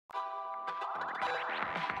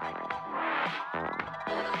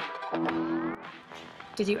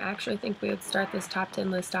Did you actually think we would start this top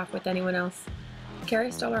 10 list off with anyone else?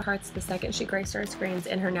 Carrie stole our hearts the second she graced our screens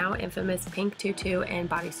in her now infamous pink tutu and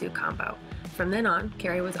bodysuit combo. From then on,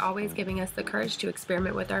 Carrie was always giving us the courage to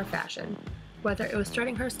experiment with our fashion. Whether it was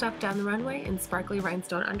strutting her stuff down the runway in sparkly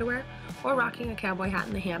rhinestone underwear or rocking a cowboy hat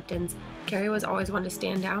in the Hamptons, Carrie was always one to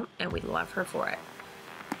stand out, and we love her for it.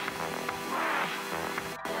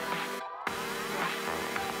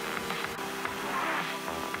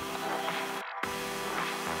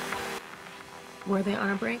 Were they on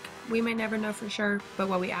a break? We may never know for sure, but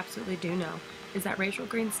what we absolutely do know is that Rachel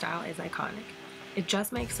Green's style is iconic. It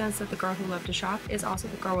just makes sense that the girl who loved to shop is also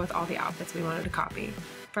the girl with all the outfits we wanted to copy.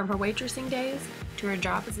 From her waitressing days to her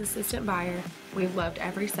job as assistant buyer, we've loved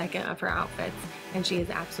every second of her outfits, and she is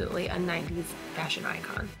absolutely a 90s fashion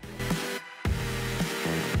icon.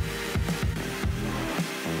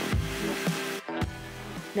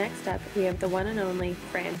 Next up, we have the one and only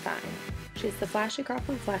Fran Fine. She's the flashy girl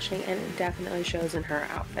from Flushing, and it definitely shows in her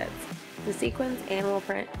outfits. The sequins, animal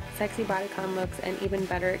print, sexy bodycon looks, and even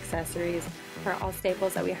better accessories are all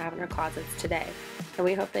staples that we have in our closets today, and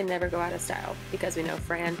we hope they never go out of style, because we know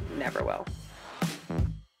Fran never will.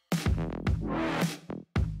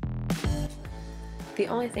 The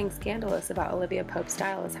only thing scandalous about Olivia Pope's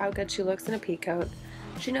style is how good she looks in a peacoat.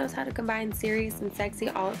 She knows how to combine serious and sexy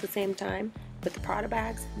all at the same time, with the Prada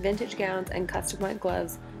bags, vintage gowns, and custom white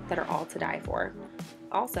gloves that are all to die for.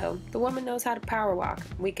 Also, the woman knows how to power walk.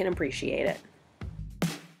 We can appreciate it.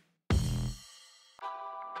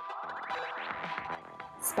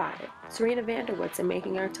 Spotted. Serena Vanderwoodson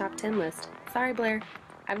making our top 10 list. Sorry, Blair.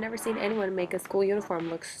 I've never seen anyone make a school uniform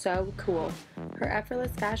look so cool. Her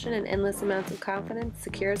effortless fashion and endless amounts of confidence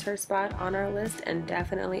secures her spot on our list and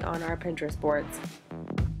definitely on our Pinterest boards.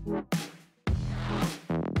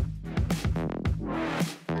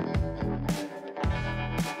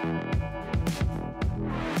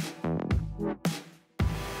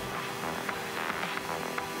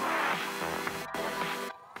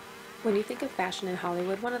 When you think of fashion in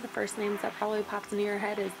Hollywood, one of the first names that probably pops into your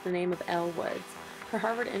head is the name of Elle Woods. Her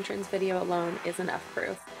Harvard entrance video alone is enough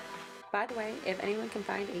proof. By the way, if anyone can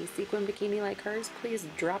find a sequin bikini like hers, please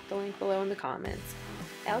drop the link below in the comments.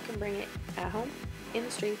 Elle can bring it at home, in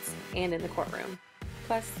the streets, and in the courtroom.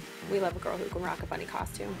 Plus, we love a girl who can rock a funny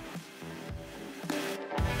costume.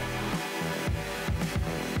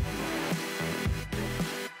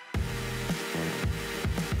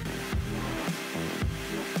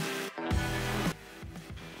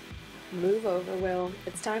 Move over, Will.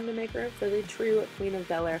 It's time to make room for the true Queen of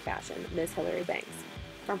Bel Air fashion, Miss Hilary Banks.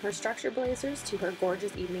 From her structured blazers to her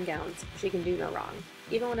gorgeous evening gowns, she can do no wrong.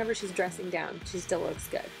 Even whenever she's dressing down, she still looks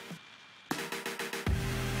good.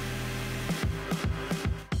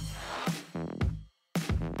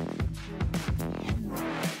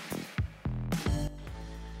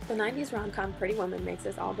 The 90s rom-com Pretty Woman makes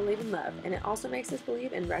us all believe in love, and it also makes us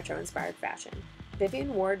believe in retro-inspired fashion.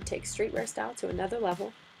 Vivian Ward takes streetwear style to another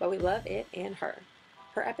level, but we love it and her.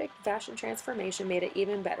 Her epic fashion transformation made it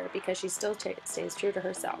even better because she still stays true to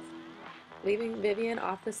herself. Leaving Vivian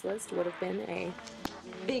off this list would have been a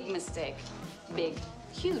big mistake. Big.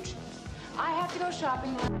 Huge. I have to go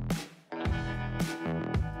shopping.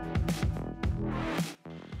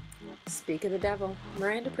 Speak of the devil,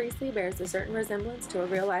 Miranda Priestley bears a certain resemblance to a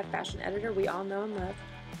real-life fashion editor we all know and love,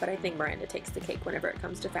 but I think Miranda takes the cake whenever it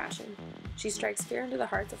comes to fashion. She strikes fear into the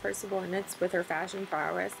hearts of her subordinates with her fashion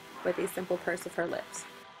prowess with a simple purse of her lips.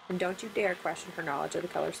 And don't you dare question her knowledge of the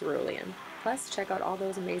color cerulean. Plus, check out all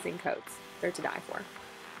those amazing coats. They're to die for.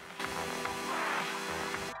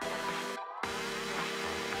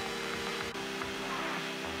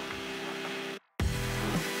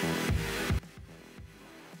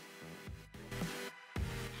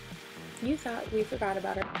 You thought we forgot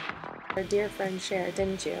about our dear friend Cher,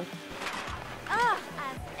 didn't you? Ugh,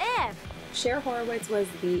 as if! Cher Horowitz was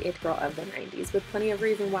the it girl of the 90s, with plenty of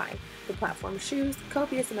reason why. The platform shoes,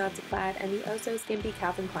 copious amounts of plaid, and the oh-so-skimpy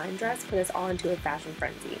Calvin Klein dress put us all into a fashion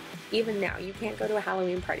frenzy. Even now, you can't go to a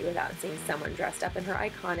Halloween party without seeing someone dressed up in her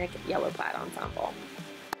iconic yellow plaid ensemble.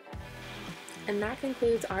 And that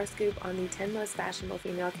concludes our scoop on the 10 most fashionable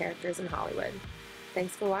female characters in Hollywood.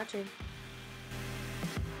 Thanks for watching.